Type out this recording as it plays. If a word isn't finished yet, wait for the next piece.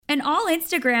And all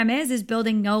Instagram is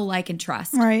building know, like, and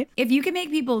trust. Right. If you can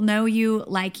make people know you,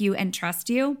 like you, and trust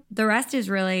you, the rest is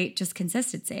really just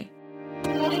consistency.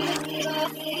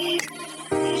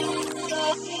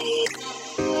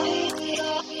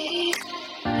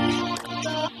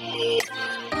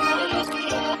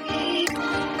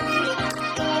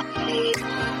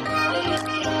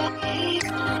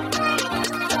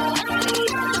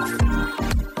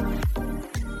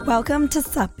 Welcome to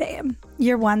Sup Babe,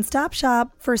 your one-stop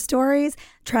shop for stories,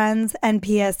 trends, and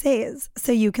PSAs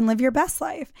so you can live your best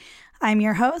life. I'm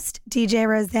your host, DJ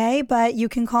Rose, but you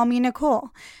can call me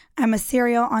Nicole. I'm a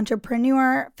serial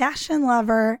entrepreneur, fashion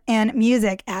lover, and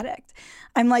music addict.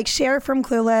 I'm like Cher from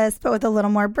Clueless, but with a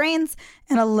little more brains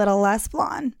and a little less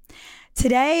blonde.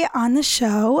 Today on the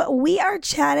show, we are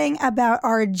chatting about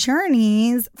our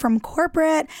journeys from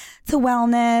corporate to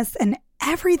wellness and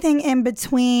everything in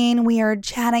between. We are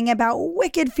chatting about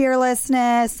wicked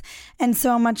fearlessness and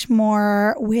so much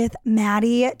more with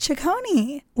Maddie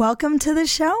Ciccone. Welcome to the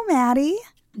show, Maddie.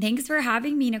 Thanks for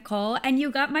having me, Nicole. And you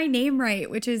got my name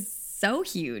right, which is so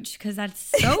huge because that's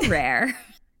so rare.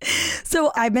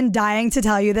 So I've been dying to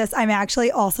tell you this. I'm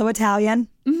actually also Italian.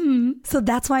 Mm-hmm. So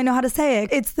that's why I know how to say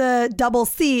it. It's the double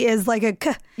C is like a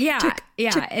k. Yeah.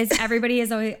 Everybody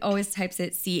is always types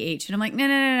it CH. And I'm like,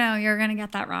 no. You're going to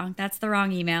get that wrong. That's the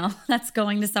wrong email. That's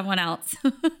going to someone else.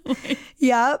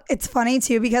 Yeah. It's funny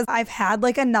too, because I've had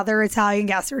like another Italian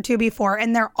guest or two before,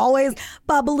 and they're always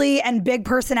bubbly and big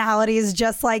personalities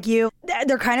just like you.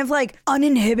 They're kind of like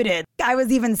uninhibited. I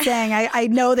was even saying, I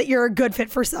know that you're a good fit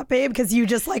for Sup Babe because you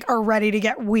just like are ready to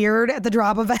get weird at the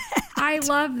drop of a hat. I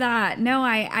love that. No,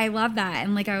 I love that.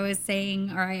 And like I was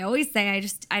saying, or I always say,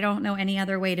 I don't know any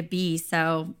other way to be.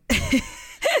 So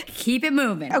keep it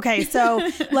moving. Okay, so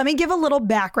let me give a little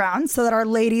background so that our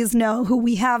ladies know who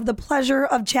we have the pleasure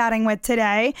of chatting with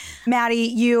today. Maddie,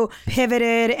 you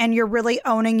pivoted and you're really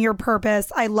owning your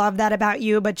purpose. I love that about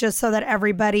you, but just so that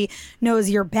everybody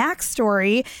knows your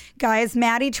backstory, guys,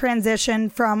 Maddie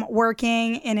transitioned from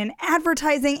working in an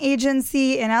advertising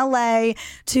agency in LA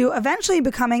to eventually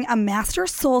becoming a master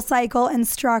SoulCycle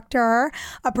instructor,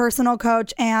 a personal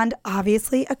coach, and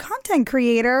obviously a content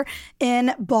creator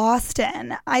in Boston.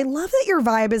 I love that your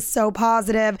vibe is so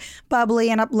positive, bubbly,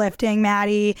 and uplifting,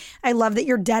 Maddie. I love that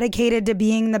you're dedicated to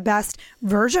being the best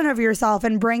version of yourself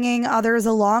and bringing others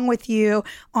along with you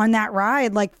on that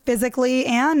ride, like physically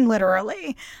and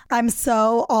literally. I'm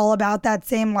so all about that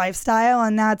same lifestyle,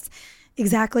 and that's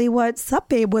exactly what Sup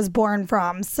Babe was born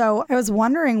from. So I was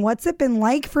wondering, what's it been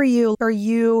like for you? Are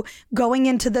you going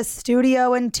into the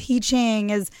studio and teaching?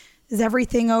 Is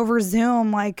everything over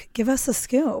Zoom? Like, give us a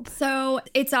scoop. So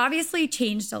it's obviously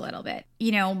changed a little bit.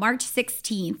 You know, March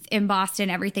 16th in Boston,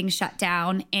 everything shut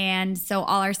down. And so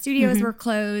all our studios were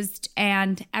closed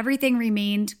and everything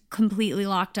remained completely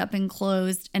locked up and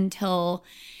closed until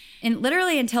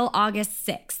August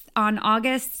 6th. On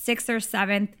August 6th or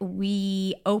 7th,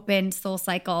 we opened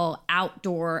SoulCycle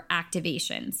outdoor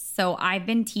activations. So I've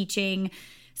been teaching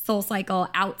SoulCycle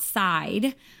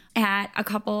outside at a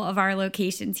couple of our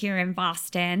locations here in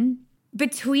Boston.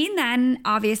 Between then,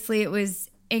 obviously, it was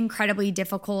incredibly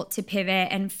difficult to pivot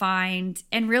and find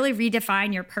and really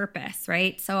redefine your purpose,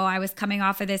 right? So I was coming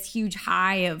off of this huge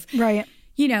high of,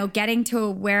 you know, getting to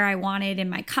where I wanted in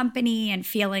my company and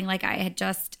feeling like I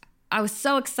was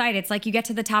so excited. It's like you get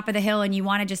to the top of the hill and you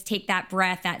want to just take that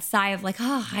breath, that sigh of like,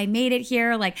 oh, I made it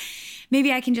here. Like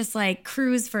maybe I can just like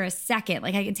cruise for a second.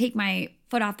 Like I can take my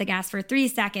foot off the gas for 3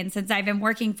 seconds since I've been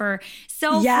working for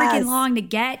so freaking long to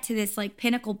get to this like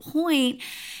pinnacle point.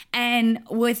 And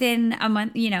within a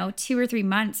month, 2 or 3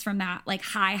 months from that like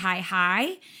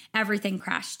high, everything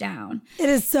crashed down. It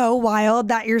is so wild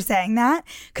that you're saying that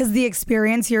because the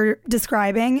experience you're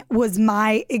describing was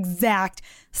my exact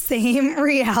same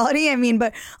reality. I mean,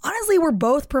 but honestly, we're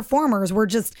both performers.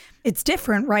 It's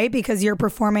different, right? Because you're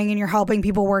performing and you're helping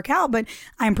people work out, but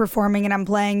I'm performing and I'm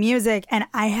playing music. And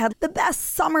I had the best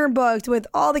summer booked with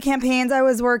all the campaigns I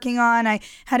was working on. I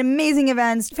had amazing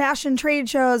events, fashion trade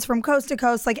shows from coast to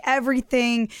coast. Like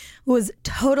everything was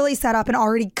totally set up and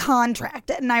already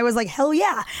contracted. And I was like, hell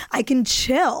yeah, I can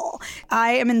chill.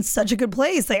 I am in such a good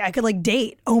place. Like I could like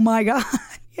date. Oh my God.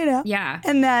 Yeah.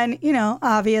 And then,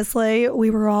 obviously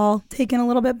we were all taken a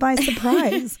little bit by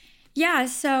surprise. Yeah.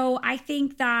 So I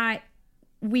think that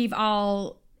we've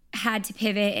all had to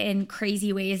pivot in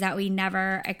crazy ways that we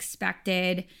never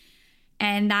expected.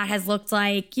 And that has looked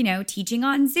like, teaching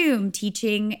on Zoom,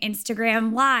 teaching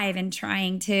Instagram Live, and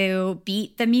trying to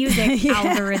beat the music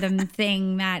algorithm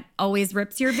thing that always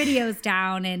rips your videos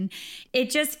down. And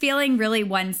it just feeling really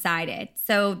one-sided.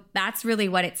 So that's really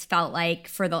what it's felt like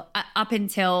for the up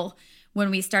until when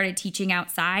we started teaching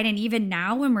outside. And even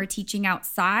now when we're teaching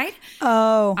outside,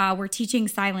 we're teaching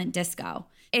silent disco.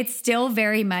 It still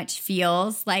very much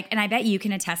feels like, and I bet you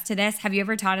can attest to this. Have you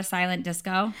ever taught a silent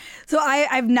disco? So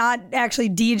I've not actually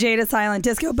DJ'd a silent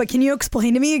disco, but can you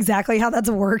explain to me exactly how that's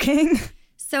working?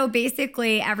 So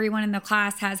basically everyone in the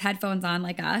class has headphones on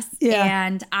like us. Yeah.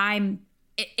 And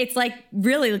it's like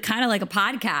really kind of like a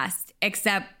podcast,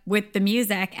 except with the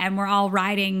music, and we're all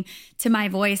riding to my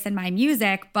voice and my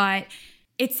music, but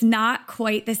it's not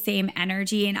quite the same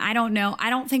energy. And I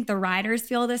don't think the riders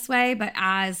feel this way, but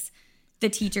as the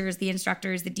teachers, the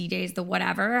instructors, the DJs, the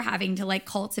whatever, having to like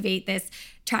cultivate this,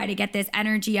 try to get this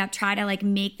energy up, try to like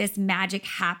make this magic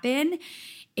happen,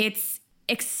 it's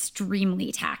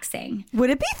extremely taxing.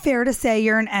 Would it be fair to say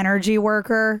you're an energy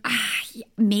worker?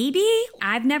 Maybe.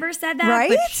 I've never said that, right?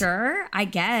 But sure, I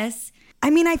guess. I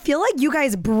mean, I feel like you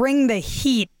guys bring the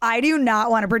heat. I do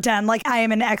not want to pretend like I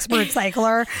am an expert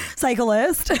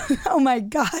cyclist. Oh my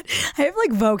God. I have like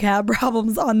vocab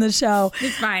problems on the show.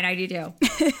 It's fine. I do too.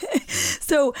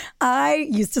 So I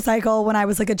used to cycle when I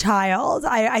was like a child.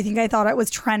 I think I thought it was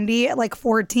trendy at like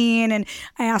 14. And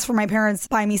I asked for my parents to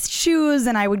buy me shoes.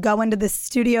 And I would go into this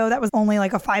studio that was only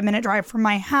like a 5-minute drive from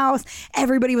my house.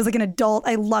 Everybody was like an adult.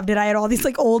 I loved it. I had all these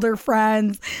like older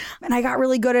friends and I got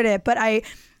really good at it. But I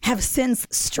have since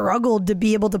struggled to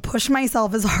be able to push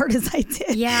myself as hard as I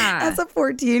did as a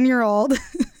 14-year-old.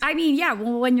 I mean, yeah,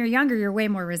 well, when you're younger, you're way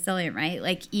more resilient, right?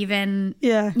 Like even,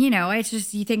 you know, it's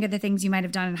just, you think of the things you might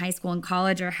have done in high school and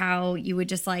college, or how you would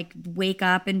just like wake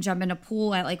up and jump in a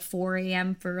pool at like 4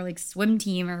 a.m. for like swim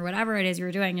team or whatever it is you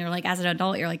were doing. You're like, as an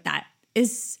adult, you're like, that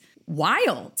is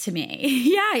wild to me.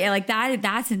 Yeah, like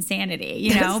that's insanity,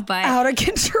 you know, but out of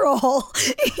control.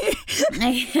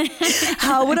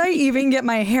 How would I even get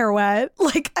my hair wet?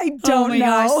 Like, I don't know.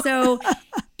 Gosh. So,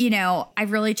 you know, I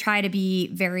really try to be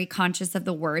very conscious of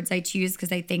the words I choose,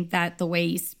 because I think that the way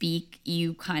you speak,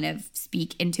 you kind of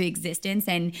speak into existence.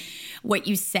 And what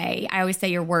you say, I always say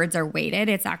your words are weighted.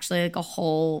 It's actually like a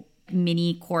whole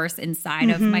mini course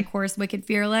inside of my course, Wicked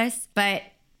Fearless. But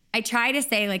I try to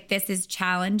say like, this is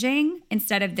challenging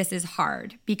instead of this is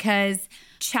hard, because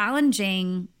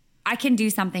challenging, I can do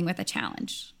something with a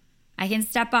challenge. I can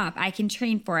step up. I can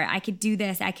train for it. I could do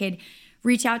this. I could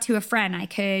reach out to a friend. I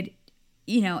could,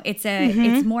 you know, it's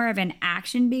more of an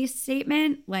action-based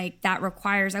statement, like that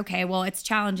requires, okay, well, it's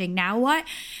challenging. Now what?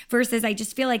 Versus I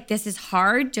just feel like this is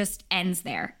hard just ends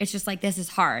there. It's just like, this is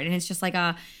hard. And it's just like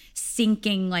a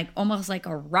sinking, like almost like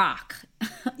a rock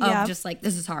of just like,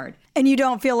 this is hard. And you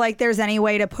don't feel like there's any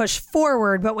way to push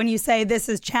forward. But when you say this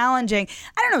is challenging,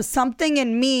 I don't know, something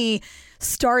in me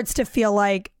starts to feel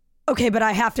like, okay, but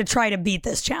I have to try to beat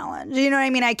this challenge. You know what I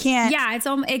mean? I can't. Yeah,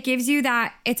 it gives you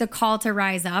that, it's a call to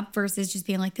rise up versus just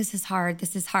being like, this is hard,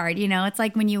 this is hard. You know, it's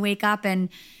like when you wake up and,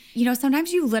 you know,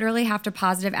 sometimes you literally have to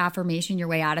positive affirmation your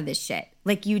way out of this shit.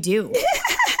 Like you do.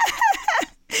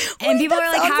 And people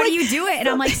are like, how do you do it? And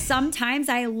I'm like, sometimes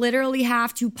I literally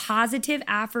have to positive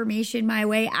affirmation my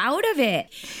way out of it.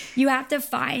 You have to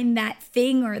find that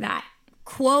thing or that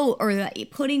quote, or that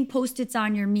putting Post-its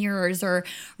on your mirrors, or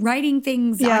writing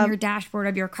things on your dashboard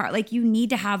of your car. Like you need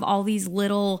to have all these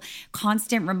little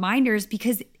constant reminders,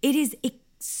 because it's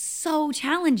so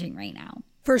challenging right now.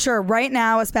 For sure. Right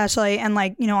now, especially, and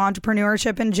like, you know,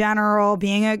 entrepreneurship in general,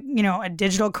 being a, you know, a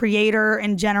digital creator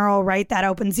in general, right? That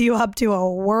opens you up to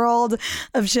a world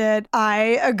of shit.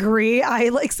 I agree. I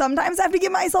like sometimes have to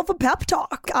give myself a pep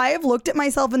talk. I have looked at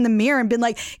myself in the mirror and been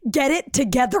like, get it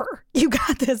together. You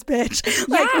got this, bitch.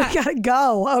 Like, we gotta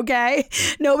go. Okay.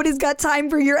 Nobody's got time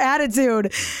for your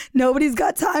attitude. Nobody's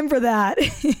got time for that.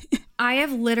 I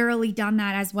have literally done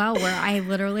that as well, where I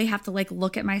literally have to like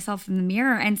look at myself in the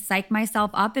mirror and psych myself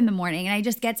up in the morning. And I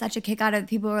just get such a kick out of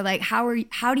people who are like, how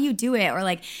do you do it? Or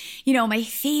like, you know, my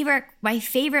favorite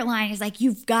line is like,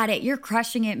 you've got it. You're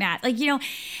crushing it, Matt. Like, you know,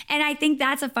 and I think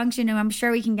that's a function, and I'm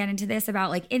sure we can get into this about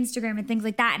like Instagram and things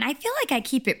like that. And I feel like I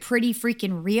keep it pretty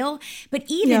freaking real, but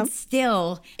even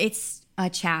still, it's a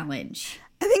challenge.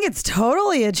 I think it's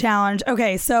totally a challenge.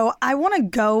 Okay, so I want to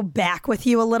go back with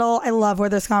you a little. I love where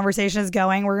this conversation is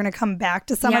going. We're going to come back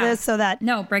to some of this so that...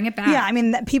 No, bring it back. Yeah, I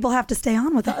mean, people have to stay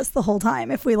on with us the whole time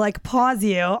if we like pause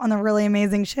you on the really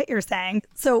amazing shit you're saying.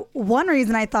 So one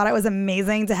reason I thought it was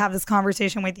amazing to have this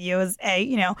conversation with you is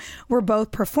you know, we're both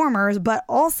performers, but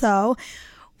also...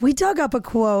 we dug up a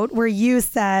quote where you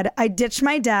said, I ditched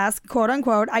my desk, quote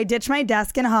unquote, I ditched my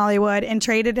desk in Hollywood and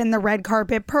traded in the red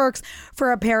carpet perks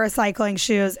for a pair of cycling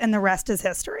shoes, and the rest is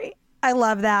history. I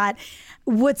love that.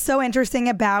 What's so interesting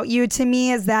about you to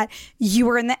me is that you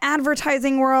were in the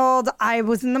advertising world. I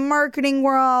was in the marketing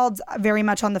world, very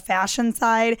much on the fashion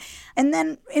side. And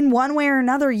then in one way or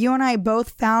another, you and I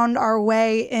both found our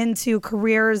way into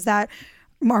careers that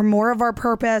are more of our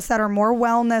purpose, that are more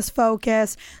wellness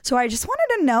focused. So I just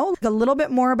wanted to know a little bit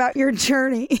more about your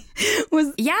journey.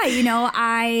 Yeah, you know,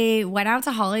 I went out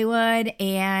to Hollywood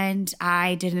and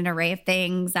I did an array of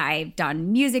things. I've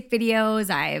done music videos.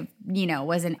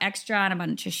 Was an extra on a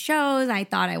bunch of shows. I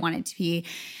thought I wanted to be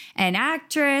an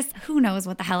actress. Who knows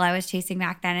what the hell I was chasing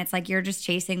back then? It's like you're just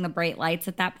chasing the bright lights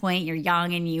at that point. You're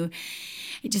young and you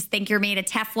just think you're made of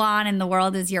Teflon and the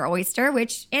world is your oyster,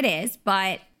 which it is,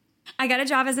 but I got a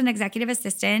job as an executive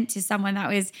assistant to someone that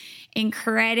was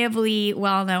incredibly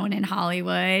well known in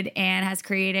Hollywood and has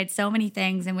created so many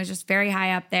things and was just very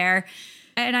high up there.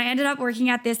 And I ended up working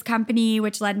at this company,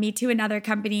 which led me to another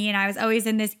company. And I was always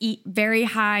in this very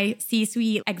high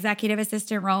C-suite executive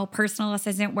assistant role, personal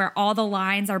assistant, where all the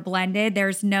lines are blended.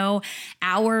 There's no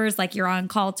hours, like you're on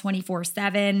call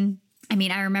 24/7. I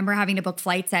mean, I remember having to book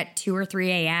flights at 2 or 3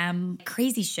 a.m.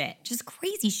 Crazy shit, just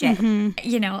crazy shit.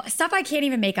 You know, stuff I can't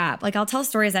even make up. Like I'll tell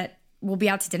stories that we'll be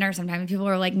out to dinner sometime and people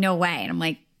are like, no way. And I'm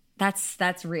like,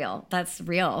 that's real. That's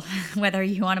real. Whether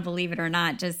you want to believe it or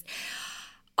not, just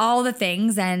all the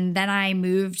things. And then I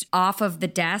moved off of the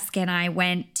desk and I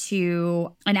went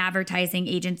to an advertising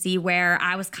agency where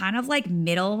I was kind of like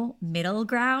middle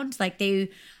ground. Like they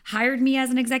hired me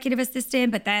as an executive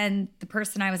assistant, but then the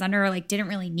person I was under like didn't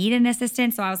really need an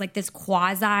assistant. So I was like this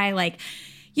quasi, like,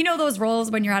 you know, those roles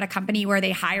when you're at a company where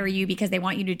they hire you because they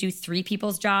want you to do 3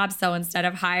 people's jobs. So instead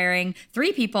of hiring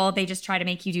 3 people, they just try to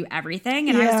make you do everything.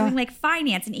 And I was doing like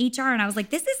finance and HR. And I was like,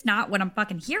 this is not what I'm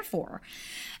fucking here for.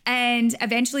 And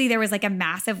eventually there was like a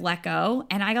massive let go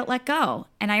and I got let go.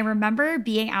 And I remember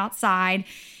being outside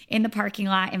in the parking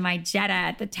lot in my Jetta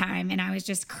at the time. And I was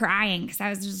just crying because I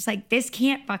was just like, this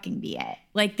can't fucking be it.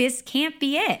 Like, this can't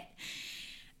be it.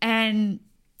 And,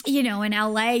 you know, in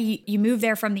LA, you move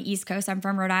there from the East Coast. I'm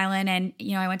from Rhode Island. And,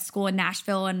 you know, I went to school in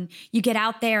Nashville and you get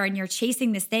out there and you're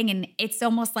chasing this thing. And it's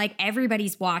almost like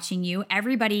everybody's watching you.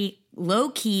 Everybody low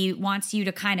key wants you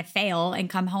to kind of fail and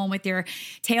come home with your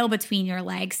tail between your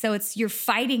legs. So you're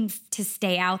fighting to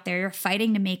stay out there. You're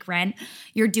fighting to make rent.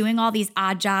 You're doing all these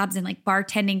odd jobs and like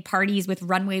bartending parties with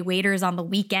runway waiters on the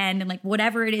weekend and like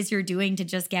whatever it is you're doing to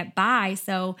just get by.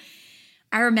 So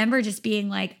I remember just being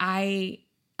like, I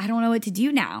don't know what to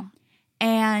do now.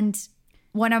 And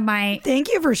one of my...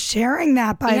 Thank you for sharing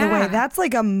that, by the way. That's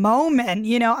like a moment.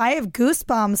 You know, I have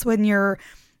goosebumps when you're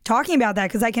talking about that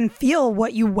because I can feel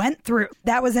what you went through.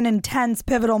 That was an intense,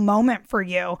 pivotal moment for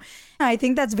you. I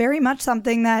think that's very much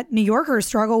something that New Yorkers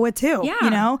struggle with too. Yeah.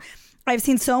 You know, I've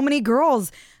seen so many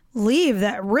girls leave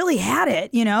that really had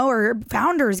it, you know, or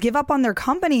founders give up on their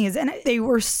companies and they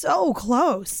were so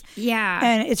close. Yeah.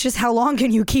 And it's just how long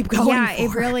can you keep going Yeah, for?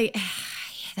 it really...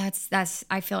 That's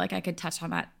I feel like I could touch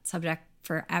on that subject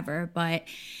forever, but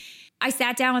I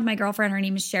sat down with my girlfriend. Her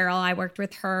name is Cheryl. I worked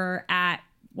with her at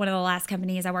one of the last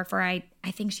companies I worked for. I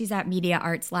think she's at Media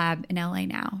Arts Lab in LA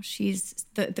now. She's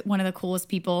one of the coolest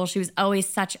people. She was always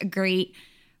such a great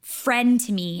friend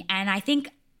to me. And I think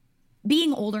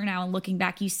being older now and looking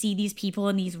back, you see these people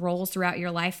in these roles throughout your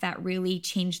life that really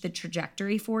change the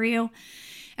trajectory for you.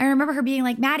 I remember her being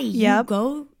like, Maddie, you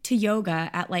go to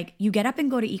yoga at like, you get up and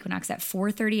go to Equinox at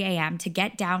 4:30 a.m. to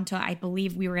get down to, I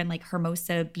believe we were in like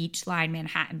Hermosa Beach Line,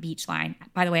 Manhattan Beach Line.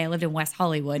 By the way, I lived in West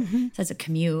Hollywood, so it's a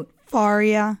commute. Far,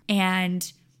 yeah.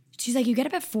 And she's like, you get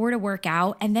up at 4 to work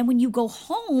out. And then when you go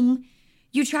home,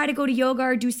 you try to go to yoga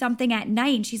or do something at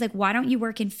night. And she's like, why don't you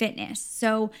work in fitness?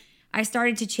 So I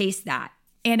started to chase that.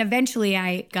 And eventually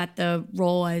I got the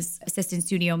role as assistant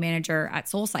studio manager at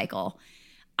SoulCycle.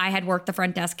 I had worked the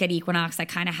front desk at Equinox. I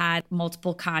kind of had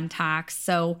multiple contacts.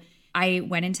 So I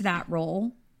went into that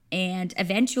role. And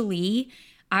eventually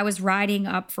I was riding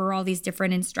up for all these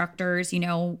different instructors. You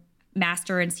know,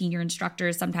 master and senior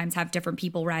instructors sometimes have different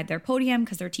people ride their podium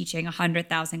because they're teaching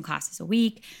 100,000 classes a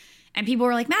week. And people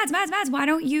were like, Mads, why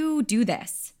don't you do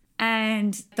this?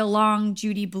 And the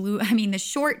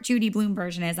short Judy Blume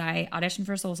version is I auditioned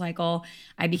for SoulCycle.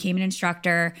 I became an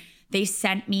instructor. They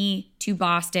sent me to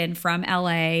Boston from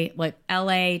LA,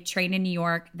 trained in New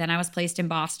York. Then I was placed in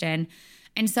Boston.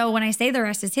 And so when I say the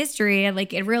rest is history,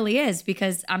 like it really is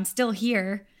because I'm still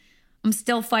here. I'm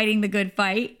still fighting the good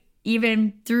fight,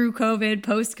 even through COVID,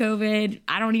 post-COVID.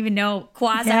 I don't even know,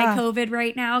 quasi-COVID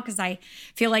right now because I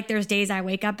feel like there's days I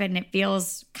wake up and it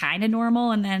feels kind of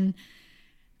normal. And then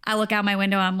I look out my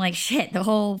window, I'm like, shit, the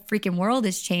whole freaking world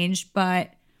has changed.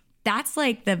 But that's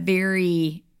like the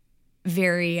very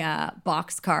very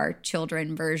boxcar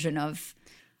children version of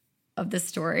the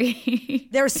story.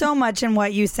 There's so much in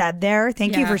what you said there.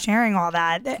 Thank you for sharing all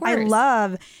that. I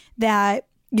love that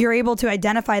you're able to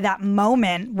identify that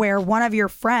moment where one of your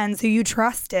friends who you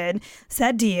trusted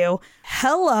said to you,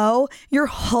 hello, your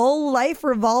whole life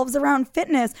revolves around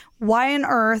fitness. Why on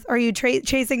earth are you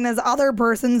chasing this other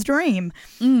person's dream?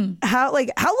 How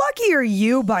lucky are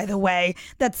you, by the way,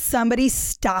 that somebody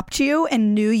stopped you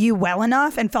and knew you well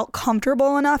enough and felt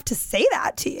comfortable enough to say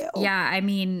that to you? Yeah, I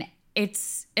mean,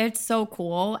 it's so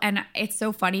cool. And it's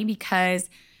so funny because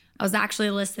I was actually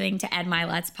listening to Ed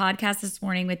Milet's podcast this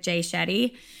morning with Jay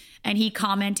Shetty, and he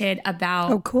commented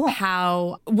about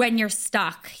how when you're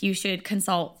stuck, you should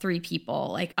consult 3 people,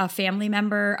 like a family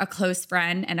member, a close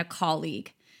friend, and a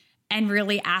colleague, and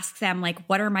really ask them, like,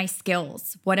 what are my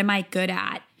skills? What am I good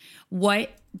at?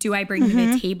 What do I bring to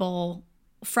the table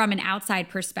from an outside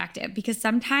perspective? Because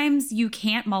sometimes you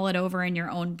can't mull it over in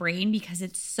your own brain because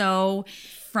it's so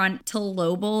frontal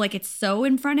lobal, like it's so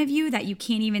in front of you that you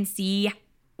can't even see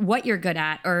what you're good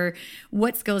at or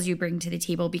what skills you bring to the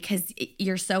table because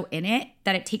you're so in it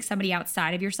that it takes somebody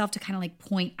outside of yourself to kind of like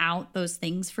point out those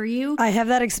things for you. I have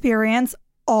that experience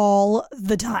all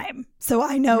the time. So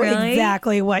I know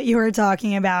exactly what you were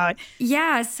talking about.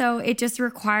 Yeah. So it just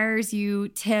requires you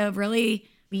to really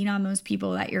lean on those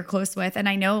people that you're close with. And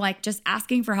I know like just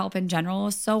asking for help in general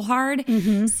is so hard.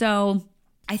 So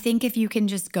I think if you can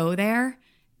just go there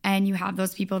and you have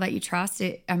those people that you trust,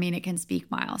 it can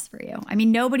speak miles for you. I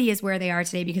mean, nobody is where they are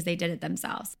today because they did it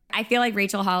themselves. I feel like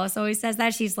Rachel Hollis always says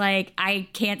that. She's like, I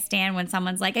can't stand when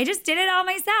someone's like, I just did it all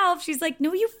myself. She's like,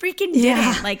 no, you freaking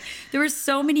didn't. Like, there were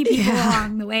so many people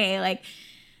along the way. Like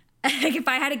if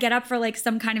I had to get up for like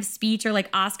some kind of speech or like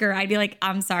Oscar, I'd be like,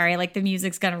 I'm sorry, like the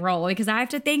music's gonna roll because I have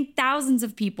to thank thousands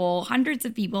of people, hundreds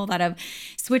of people that have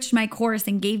switched my course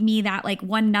and gave me that like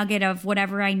one nugget of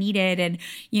whatever I needed. And,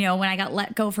 you know, when I got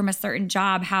let go from a certain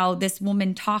job, how this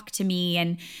woman talked to me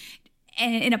and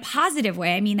in a positive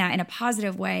way, I mean that in a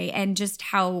positive way, and just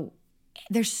how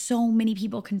there's so many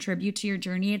people contribute to your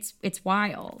journey. It's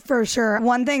wild. For sure.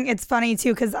 One thing, it's funny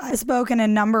too, because I've spoken a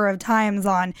number of times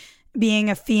on being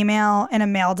a female in a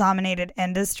male-dominated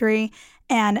industry.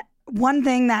 And one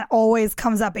thing that always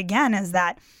comes up again is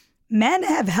that men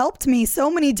have helped me so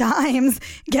many times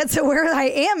get to where I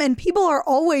am. And people are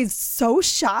always so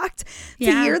shocked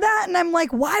to hear that. And I'm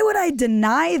like, why would I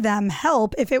deny them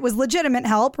help if it was legitimate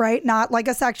help, right? Not like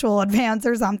a sexual advance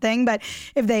or something. But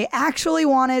if they actually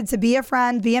wanted to be a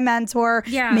friend, be a mentor,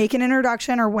 make an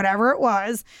introduction or whatever it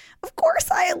was, of course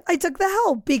I took the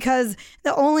help because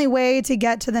the only way to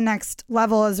get to the next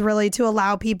level is really to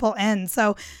allow people in.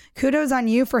 So kudos on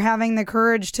you for having the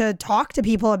courage to talk to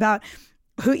people about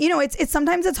who, you know, it's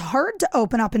sometimes it's hard to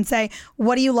open up and say,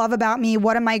 what do you love about me?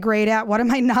 What am I great at? What am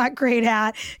I not great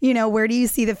at? You know, where do you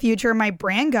see the future of my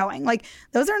brand going? Like,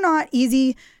 those are not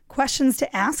easy questions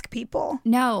to ask people.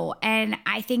 No. And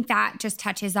I think that just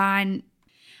touches on,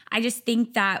 I just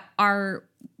think that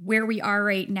where we are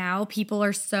right now, people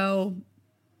are so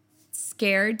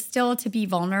scared still to be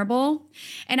vulnerable.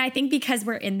 And I think because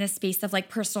we're in this space of like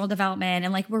personal development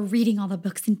and like we're reading all the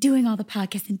books and doing all the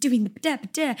podcasts and doing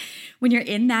the when you're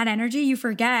in that energy, you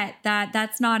forget that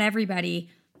that's not everybody.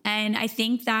 And I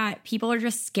think that people are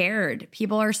just scared.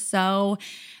 People are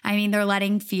they're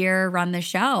letting fear run the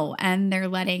show and they're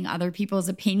letting other people's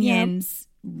opinions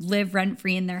live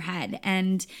rent-free in their head.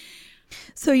 And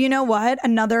so you know what?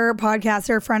 Another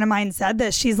podcaster friend of mine said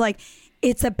this. She's like,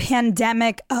 it's a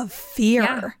pandemic of fear.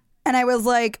 Yeah. And I was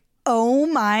like, oh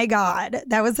my God,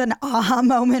 that was an aha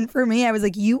moment for me. I was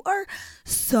like, you are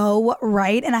so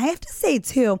right. And I have to say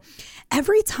too,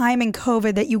 every time in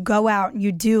COVID that you go out and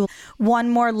you do one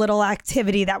more little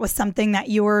activity that was something that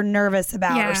you were nervous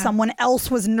about or someone else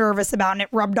was nervous about and it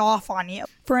rubbed off on you.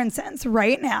 For instance,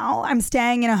 right now I'm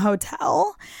staying in a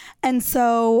hotel. And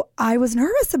so I was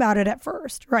nervous about it at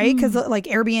first, right? Because like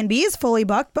Airbnb is fully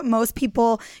booked, but most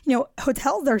people, you know,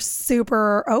 hotels are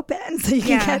super open. So you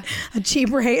can get a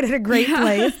cheap rate at a great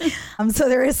place. So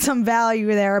there is some value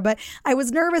there. But I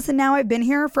was nervous and now I've been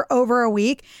here for over a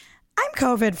week. I'm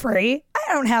COVID free.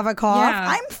 I don't have a cough.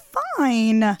 I'm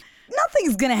fine.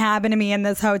 Nothing's going to happen to me in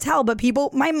this hotel. But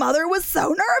my mother was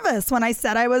so nervous when I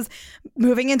said I was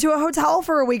moving into a hotel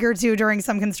for a week or two during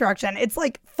some construction. It's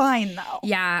like, fine though.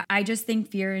 Yeah. I just think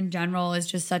fear in general is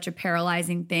just such a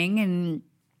paralyzing thing. And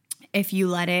if you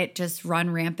let it just run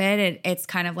rampant, it's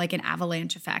kind of like an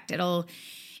avalanche effect. It'll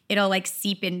like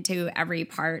seep into every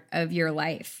part of your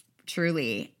life,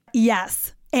 truly.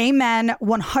 Yes. Amen,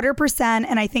 100%.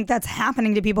 And I think that's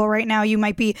happening to people right now. You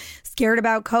might be scared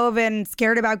about COVID and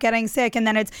scared about getting sick, and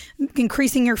then it's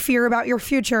increasing your fear about your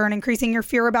future and increasing your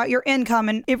fear about your income.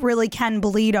 And it really can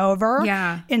bleed over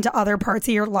into other parts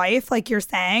of your life, like you're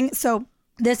saying. So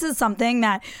this is something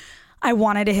that I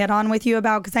wanted to hit on with you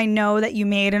about, because I know that you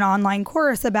made an online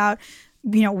course about,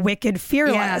 Wicked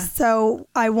Fearless. Yeah. So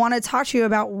I want to talk to you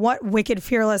about what Wicked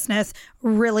Fearlessness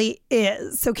really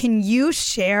is. So can you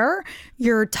share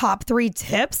your top 3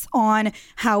 tips on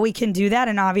how we can do that?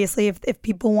 And obviously, if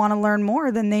people want to learn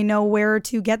more, then they know where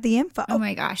to get the info. Oh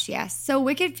my gosh, yes. So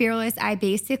Wicked Fearless,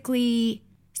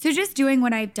 so just doing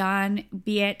what I've done,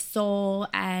 be it soul,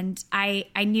 and I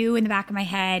knew in the back of my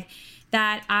head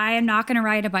that I am not going to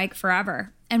ride a bike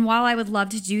forever. And while I would love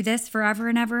to do this forever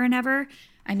and ever and ever,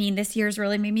 this year's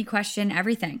really made me question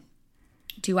everything.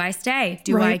 Do I stay?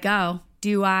 Do I go?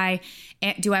 Do I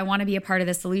want to be a part of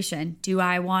the solution? Do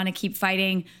I want to keep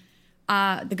fighting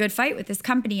the good fight with this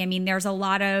company? There's a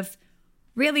lot of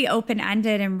really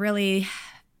open-ended and really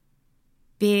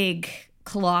big,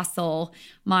 colossal,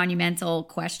 monumental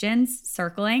questions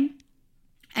circling.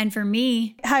 And for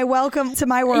me... Hi, welcome to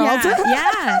my world.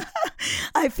 Yeah.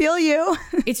 I feel you.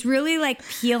 It's really like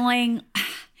peeling...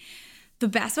 The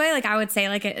best way, I would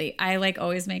say, I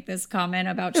always make this comment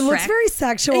about Shrek. It looks very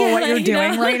sexual what you're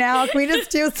doing right now. Can we just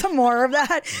do some more of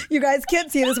that? You guys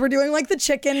can't see this. We're doing the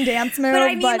chicken dance move,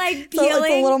 but peeling, it's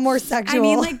a little more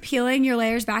sexual. Peeling your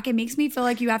layers back. It makes me feel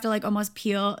like you have to almost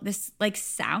peel this,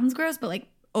 sounds gross, but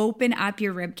open up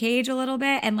your rib cage a little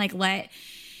bit and let,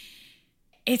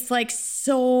 it's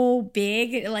so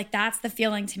big. That's the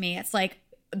feeling to me. It's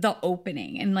the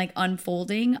opening and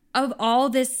unfolding of all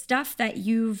this stuff that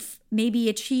you've maybe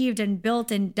achieved and built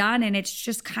and done. And it's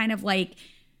just kind of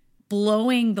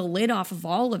blowing the lid off of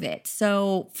all of it.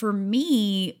 So for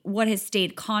me, what has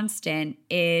stayed constant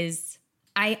is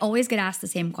I always get asked the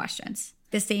same questions,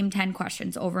 the same 10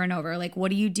 questions over and over.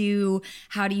 What do you do?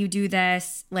 How do you do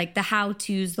this? The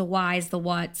how-tos, the whys, the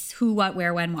whats, who, what,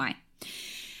 where, when, why.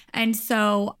 And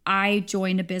so I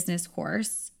joined a business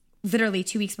course literally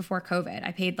 2 weeks before COVID.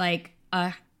 I paid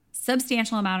a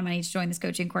substantial amount of money to join this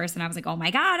coaching course. And I was oh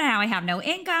my God, now I have no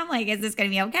income. Is this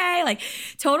going to be okay?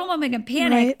 Total moment of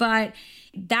panic. Right. But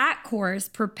that course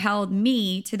propelled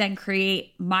me to then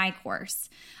create my course.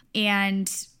 And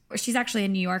she's actually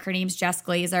in New York. Her name's Jess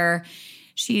Glazer.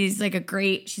 She's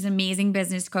she's an amazing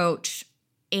business coach.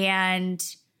 And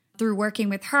through working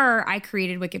with her, I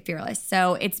created Wicked Fearless.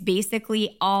 So it's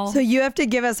basically all. So you have to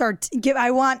give us I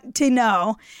want to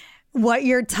know what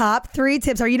your top 3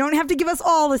 tips are. You don't have to give us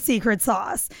all the secret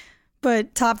sauce,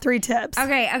 but top 3 tips.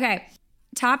 Okay.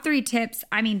 Top 3 tips.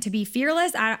 To be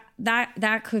fearless, I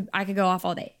could go off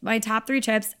all day. My top 3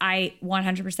 tips,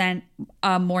 100%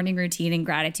 morning routine and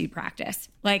gratitude practice.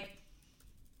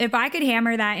 If I could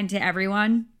hammer that into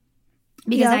everyone,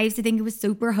 because I used to think it was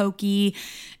super hokey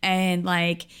and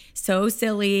so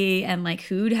silly and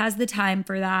who has the time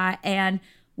for that? And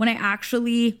when I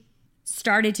actually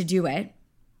started to do it,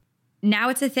 now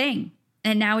it's a thing.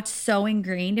 And now it's so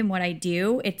ingrained in what I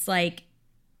do. It's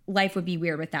life would be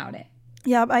weird without it.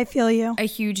 Yep, I feel you. A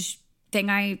huge thing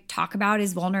I talk about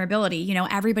is vulnerability.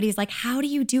 Everybody's how do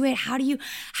you do it? How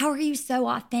are you so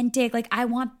authentic? I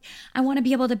want to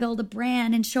be able to build a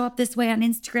brand and show up this way on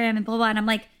Instagram and blah, blah. And I'm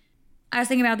I was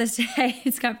thinking about this today.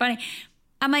 It's kind of funny.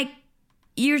 I'm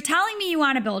you're telling me you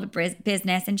want to build a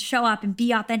business and show up and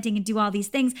be authentic and do all these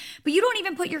things, but you don't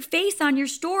even put your face on your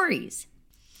stories.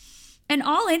 And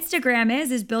all Instagram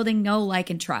is building know, like,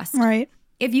 and trust. Right.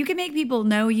 If you can make people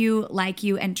know you, like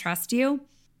you, and trust you,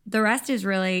 the rest is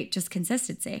really just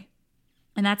consistency.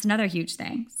 And that's another huge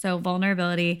thing. So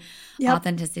vulnerability,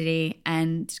 authenticity,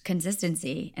 and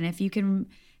consistency. And if you can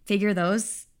figure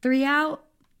those 3 out,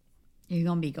 you're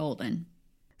going to be golden.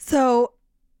 So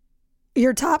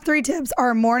your top 3 tips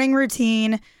are morning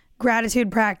routine, gratitude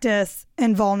practice,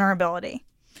 and vulnerability.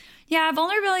 Yeah,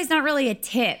 vulnerability is not really a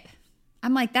tip.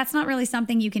 I'm that's not really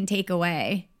something you can take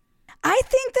away. I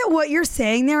think that what you're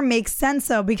saying there makes sense,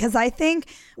 though, because I think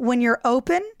when you're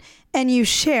open and you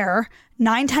share,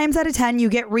 9 times out of 10, you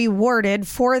get rewarded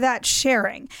for that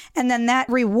sharing. And then that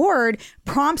reward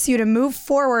prompts you to move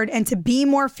forward and to be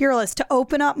more fearless, to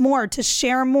open up more, to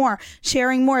share more.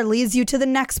 Sharing more leads you to the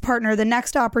next partner, the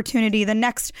next opportunity, the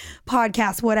next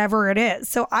podcast, whatever it is.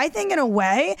 So I think in a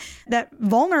way that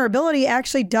vulnerability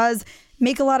actually does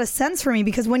make a lot of sense for me,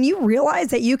 because when you realize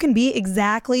that you can be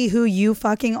exactly who you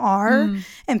fucking are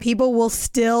and people will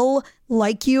still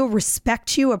like you,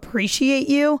 respect you, appreciate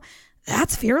you,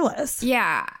 that's fearless.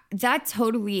 Yeah, that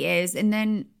totally is. And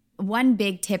then one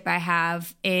big tip I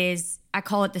have is I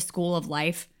call it the school of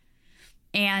life.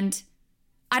 And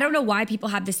I don't know why people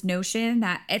have this notion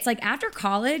that it's like after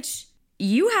college,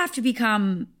 you have to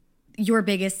become your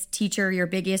biggest teacher, your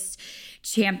biggest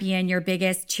champion, your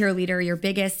biggest cheerleader, your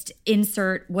biggest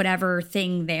insert whatever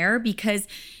thing there, because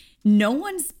no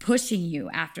one's pushing you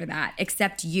after that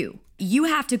except you. You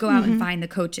have to go out and find the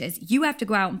coaches. You have to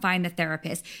go out and find the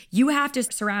therapist. You have to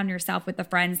surround yourself with the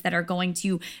friends that are going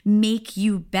to make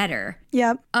you better.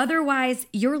 Yep. Otherwise,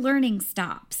 your learning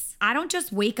stops. I don't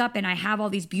just wake up and I have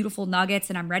all these beautiful nuggets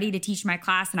and I'm ready to teach my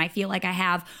class and I feel like I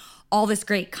have all this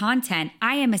great content.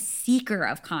 I am a seeker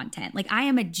of content. Like I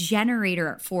am a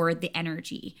generator for the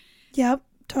energy. Yep.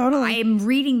 Totally. I am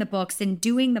reading the books and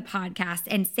doing the podcast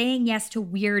and saying yes to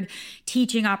weird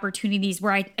teaching opportunities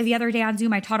where the other day on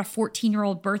Zoom, I taught a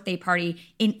 14-year-old birthday party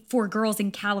for girls in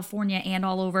California and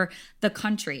all over the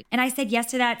country. And I said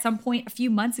yes to that at some point a few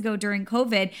months ago during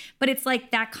COVID, but it's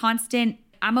like that constant,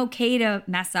 I'm okay to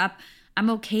mess up. I'm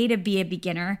okay to be a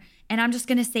beginner. And I'm just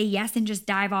going to say yes and just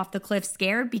dive off the cliff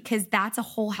scared, because that's a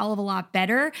whole hell of a lot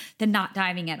better than not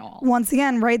diving at all. Once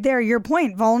again, right there, your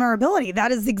point, vulnerability.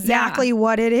 That is exactly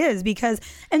what it is. Because,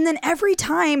 and then every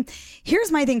time,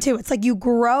 here's my thing too. It's like you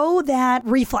grow that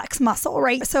reflex muscle,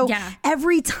 right? So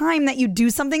every time that you do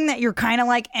something that you're kind of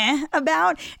like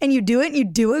about, and you do it and you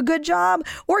do a good job,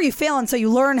 or you fail and so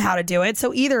you learn how to do it.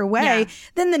 So either way,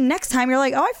 then the next time you're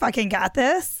like, oh, I fucking got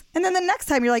this. And then the next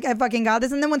time you're like, I fucking got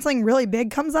this. And then when something really big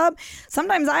comes up,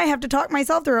 sometimes I have to talk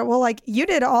myself through it. Well, like, you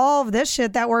did all of this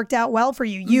shit that worked out well for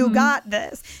you. You got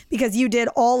this because you did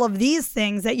all of these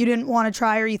things that you didn't want to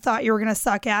try or you thought you were going to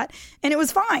suck at. And it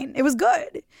was fine. It was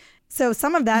good. So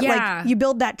some of that, like, you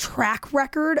build that track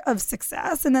record of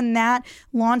success, and then that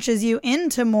launches you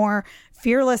into more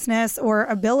fearlessness or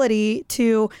ability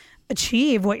to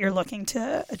achieve what you're looking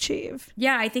to achieve.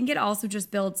 Yeah, I think it also just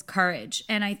builds courage.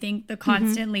 And I think the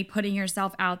constantly putting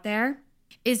yourself out there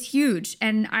is huge.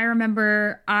 And I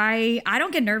remember I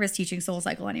don't get nervous teaching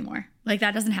SoulCycle anymore. Like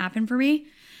that doesn't happen for me.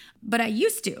 But I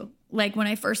used to, like when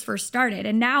I first started.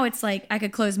 And now it's like I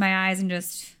could close my eyes and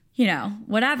just,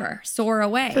 whatever, soar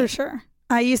away. For sure.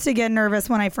 I used to get nervous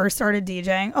when I first started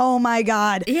DJing. Oh my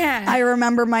God. Yeah. I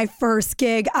remember my first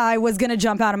gig. I was going to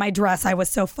jump out of my dress. I was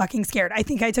so fucking scared. I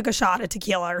think I took a shot of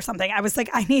tequila or something. I was like,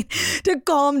 I need to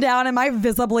calm down. Am I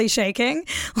visibly shaking?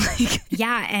 Like,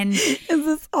 yeah. And is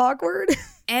this awkward?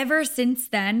 Ever since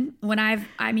then,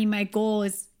 my goal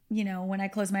is, when I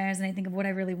close my eyes and I think of what I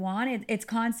really want, it's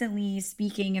constantly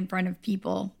speaking in front of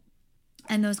people.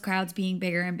 And those crowds being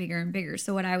bigger and bigger and bigger.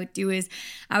 So what I would do is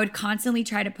I would constantly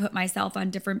try to put myself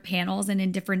on different panels and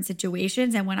in different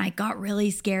situations. And when I got really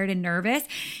scared and nervous,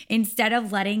 instead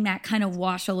of letting that kind of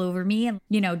wash all over me and,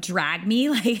 drag me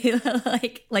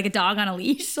like a dog on a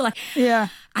leash, I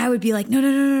would be like,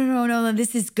 no,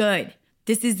 this is good.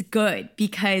 This is good,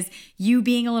 because you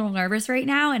being a little nervous right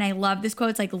now, and I love this quote.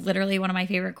 It's like literally one of my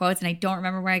favorite quotes, and I don't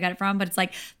remember where I got it from, but it's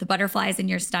like the butterflies in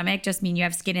your stomach just mean you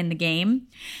have skin in the game.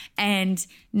 And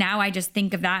now I just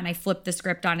think of that and I flip the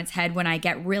script on its head when I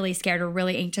get really scared or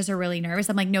really anxious or really nervous.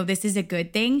 I'm like, no, this is a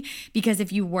good thing, because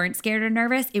if you weren't scared or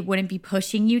nervous, it wouldn't be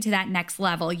pushing you to that next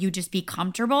level. You'd just be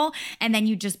comfortable and then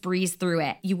you just breeze through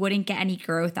it. You wouldn't get any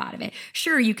growth out of it.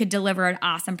 Sure, you could deliver an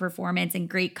awesome performance and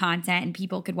great content and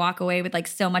people could walk away with like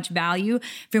so much value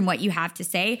from what you have to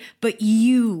say, but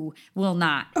you will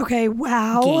not. Okay,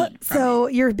 wow. So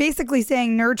you're basically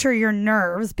saying nurture your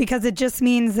nerves, because it just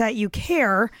means that you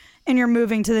care and you're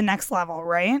moving to the next level,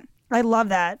 right? I love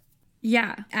that.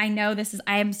 Yeah, I know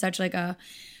I am such like a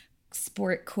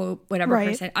sport quote, whatever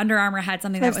person. Under Armour had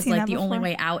something that was like the only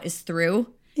way out is through.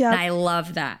 Yeah. And I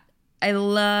love that. I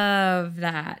love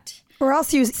that. Or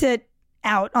else you sit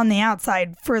out on the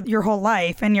outside for your whole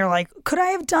life and you're like, could I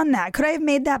have done that? Could I have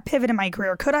made that pivot in my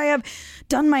career? Could I have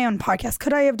done my own podcast?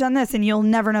 Could I have done this? And you'll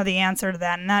never know the answer to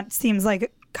that. And that seems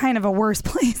like kind of a worse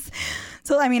place.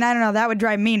 So, I mean, I don't know. That would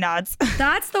drive me nuts.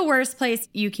 That's the worst place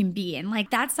you can be in. Like,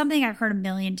 that's something I've heard a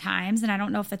million times. And I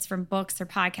don't know if it's from books or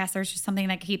podcasts or it's just something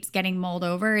that keeps getting mulled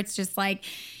over. It's just like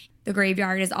the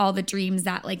graveyard is all the dreams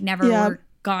that like never were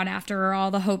gone after, or all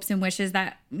the hopes and wishes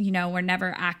that, were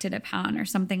never acted upon or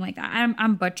something like that.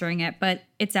 I'm butchering it, but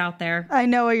it's out there. I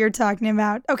know what you're talking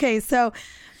about. Okay, so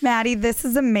Maddie, this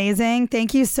is amazing.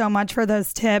 Thank you so much for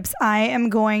those tips. I am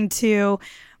going to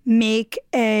make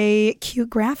a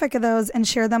cute graphic of those and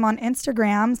share them on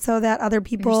Instagram so that other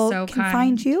people can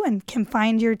find you and can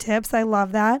find your tips. I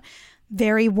love that.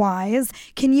 Very wise.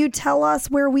 Can you tell us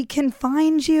where we can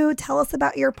find you? Tell us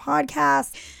about your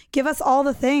podcast. Give us all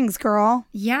the things, girl.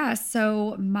 Yeah.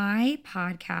 So my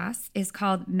podcast is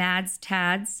called Mads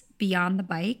Tads Beyond the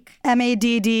Bike.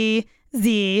 MADD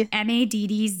Z.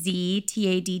 MADDZTADDZ.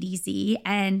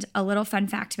 And a little fun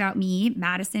fact about me,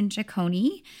 Madison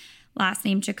Ciccone, last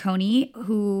name Ciccone.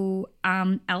 Who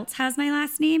else has my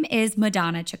last name is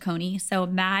Madonna Ciccone. So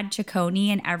Mad Ciccone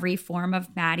in every form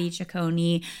of Maddie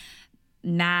Ciccone,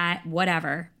 Matt,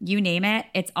 whatever. You name it,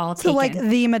 it's all taken. So like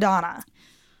the Madonna.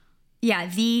 Yeah,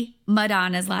 the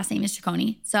Madonna's last name is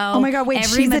Ciccone. So oh my God, wait,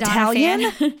 every she's Madonna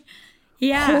Italian? Fan,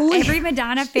 yeah, every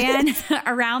Madonna fan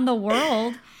around the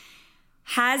world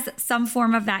has some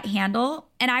form of that handle.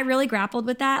 And I really grappled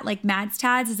with that. Like Mads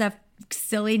Tads is a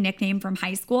silly nickname from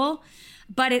high school,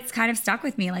 but it's kind of stuck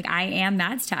with me. Like I am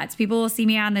Mads Tads. People will see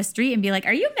me on the street and be like,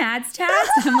 are you Mads Tads?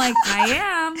 I'm like, I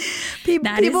am.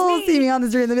 People will see me on the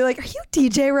street and they'll be like, are you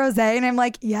DJ Rose? And I'm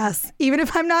like, yes. Even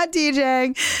if I'm not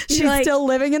DJing, she's like, still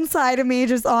living inside of me,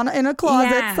 just in a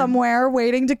closet somewhere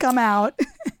waiting to come out.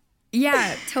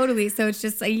 Yeah, totally. So it's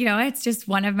just like, it's just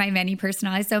one of my many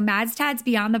personalities. So Mads Tads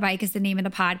Beyond the Bike is the name of the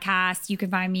podcast. You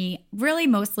can find me really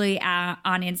mostly on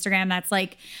Instagram. That's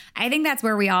like, I think that's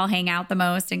where we all hang out the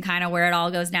most and kind of where it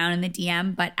all goes down in the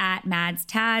DM, but at Mads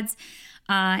Tads.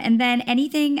 And then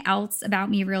anything else about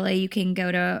me, really, you can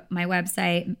go to my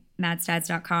website,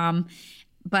 madstads.com.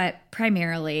 But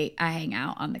primarily I hang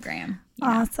out on the gram.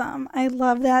 Awesome. I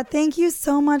love that. Thank you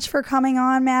so much for coming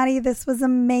on, Maddie. This was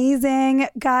amazing.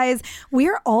 Guys,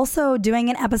 we're also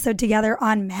doing an episode together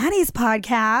on Maddie's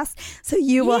podcast. So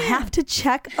you will have to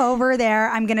check over there.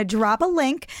 I'm going to drop a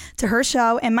link to her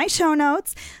show in my show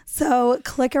notes. So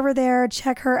click over there,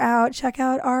 check her out, check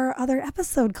out our other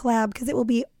episode collab because it will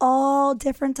be all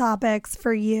different topics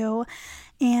for you.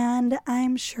 And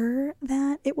I'm sure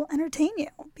that it will entertain you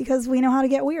because we know how to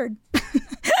get weird.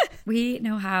 We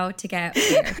know how to get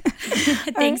weird.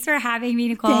 Thanks for having me,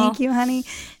 Nicole. Thank you, honey.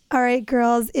 All right,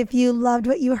 girls, if you loved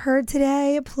what you heard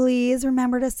today, please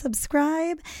remember to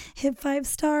subscribe, hit 5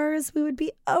 stars. We would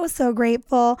be oh so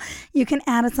grateful. You can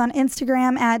add us on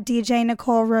Instagram at DJ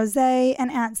Nicole Rose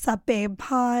and at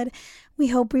SupBabePod. We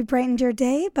hope we brightened your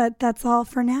day, but that's all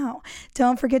for now.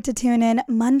 Don't forget to tune in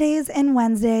Mondays and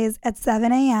Wednesdays at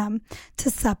 7 a.m.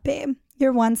 to Sup Babe,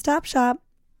 your one-stop shop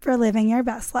for living your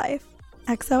best life.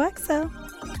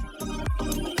 XOXO.